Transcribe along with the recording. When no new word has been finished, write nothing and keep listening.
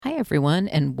Hi, everyone,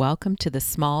 and welcome to the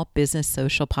Small Business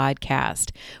Social Podcast,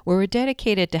 where we're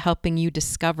dedicated to helping you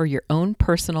discover your own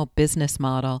personal business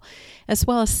model, as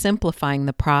well as simplifying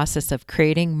the process of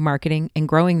creating, marketing, and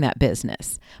growing that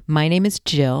business. My name is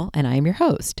Jill, and I am your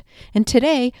host. And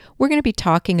today, we're going to be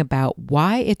talking about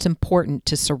why it's important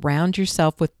to surround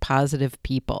yourself with positive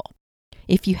people.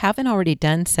 If you haven't already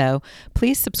done so,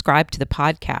 please subscribe to the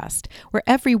podcast, where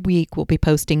every week we'll be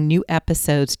posting new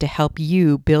episodes to help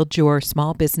you build your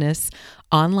small business,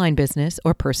 online business,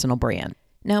 or personal brand.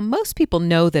 Now, most people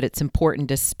know that it's important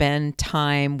to spend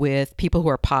time with people who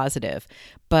are positive,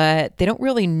 but they don't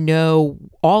really know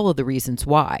all of the reasons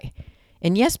why.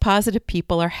 And yes, positive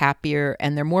people are happier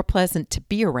and they're more pleasant to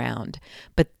be around,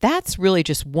 but that's really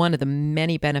just one of the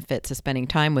many benefits of spending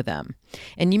time with them.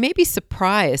 And you may be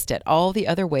surprised at all the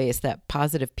other ways that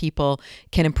positive people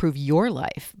can improve your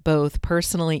life, both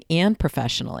personally and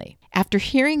professionally. After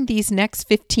hearing these next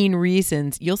 15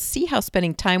 reasons, you'll see how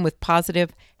spending time with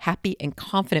positive, happy, and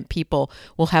confident people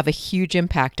will have a huge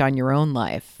impact on your own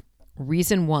life.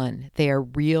 Reason 1, they are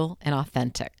real and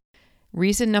authentic.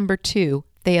 Reason number 2,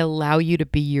 they allow you to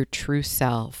be your true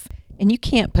self. And you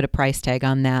can't put a price tag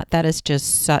on that. That is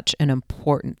just such an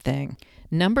important thing.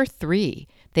 Number 3,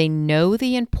 they know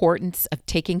the importance of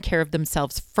taking care of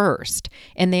themselves first,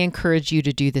 and they encourage you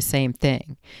to do the same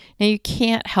thing. Now, you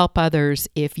can't help others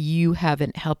if you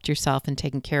haven't helped yourself and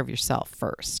taken care of yourself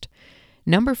first.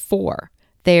 Number 4,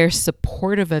 they are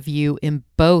supportive of you in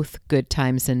both good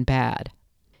times and bad.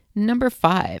 Number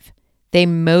 5, they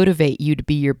motivate you to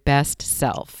be your best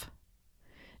self.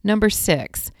 Number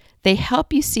 6, they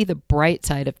help you see the bright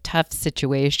side of tough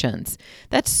situations.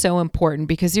 That's so important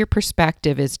because your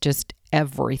perspective is just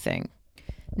everything.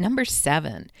 Number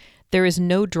 7, there is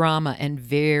no drama and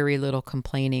very little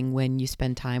complaining when you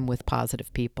spend time with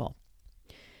positive people.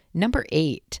 Number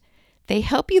 8, they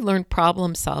help you learn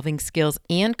problem-solving skills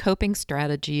and coping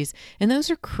strategies, and those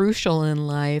are crucial in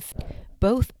life,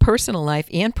 both personal life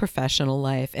and professional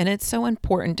life. And it's so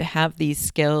important to have these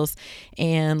skills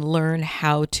and learn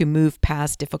how to move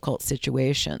past difficult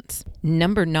situations.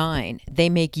 Number 9, they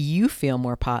make you feel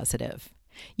more positive.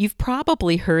 You've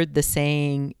probably heard the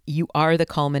saying, you are the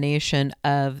culmination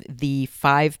of the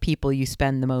 5 people you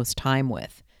spend the most time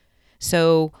with.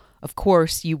 So, of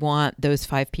course, you want those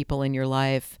 5 people in your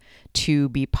life to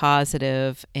be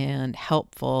positive and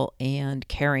helpful and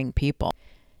caring people.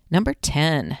 Number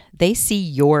 10, they see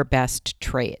your best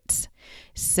traits.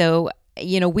 So,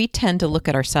 we tend to look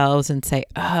at ourselves and say,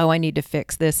 oh, I need to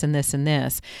fix this and this and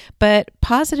this. But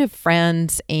positive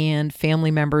friends and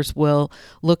family members will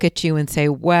look at you and say,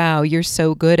 wow, you're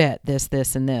so good at this,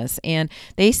 this, and this. And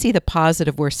they see the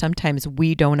positive where sometimes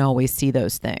we don't always see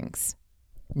those things.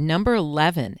 Number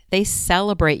 11, they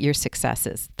celebrate your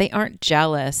successes. They aren't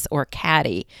jealous or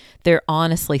catty. They're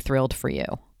honestly thrilled for you.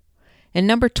 And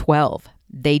number 12,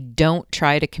 they don't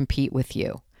try to compete with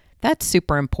you. That's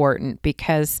super important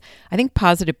because I think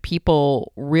positive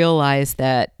people realize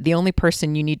that the only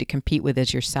person you need to compete with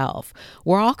is yourself.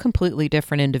 We're all completely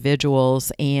different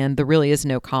individuals, and there really is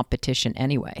no competition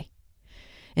anyway.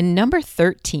 And number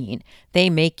 13, they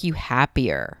make you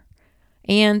happier.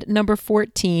 And number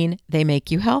 14, they make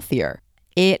you healthier.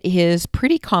 It is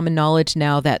pretty common knowledge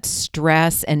now that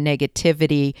stress and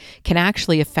negativity can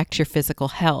actually affect your physical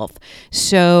health.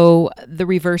 So the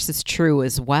reverse is true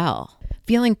as well.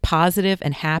 Feeling positive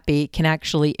and happy can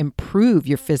actually improve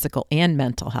your physical and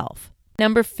mental health.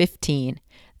 Number 15,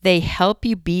 they help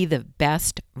you be the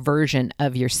best version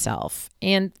of yourself.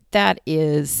 And that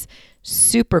is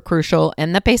super crucial,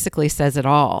 and that basically says it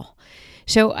all.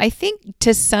 So I think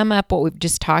to sum up what we've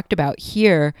just talked about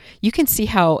here, you can see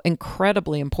how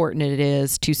incredibly important it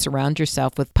is to surround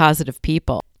yourself with positive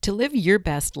people. To live your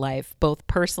best life, both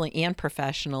personally and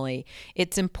professionally,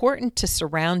 it's important to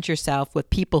surround yourself with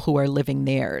people who are living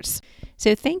theirs.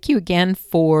 So thank you again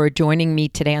for joining me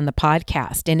today on the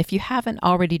podcast. And if you haven't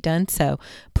already done so,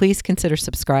 please consider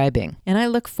subscribing. And I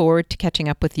look forward to catching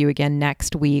up with you again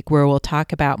next week, where we'll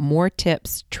talk about more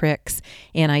tips, tricks,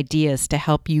 and ideas to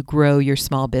help you grow your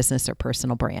small business or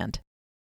personal brand.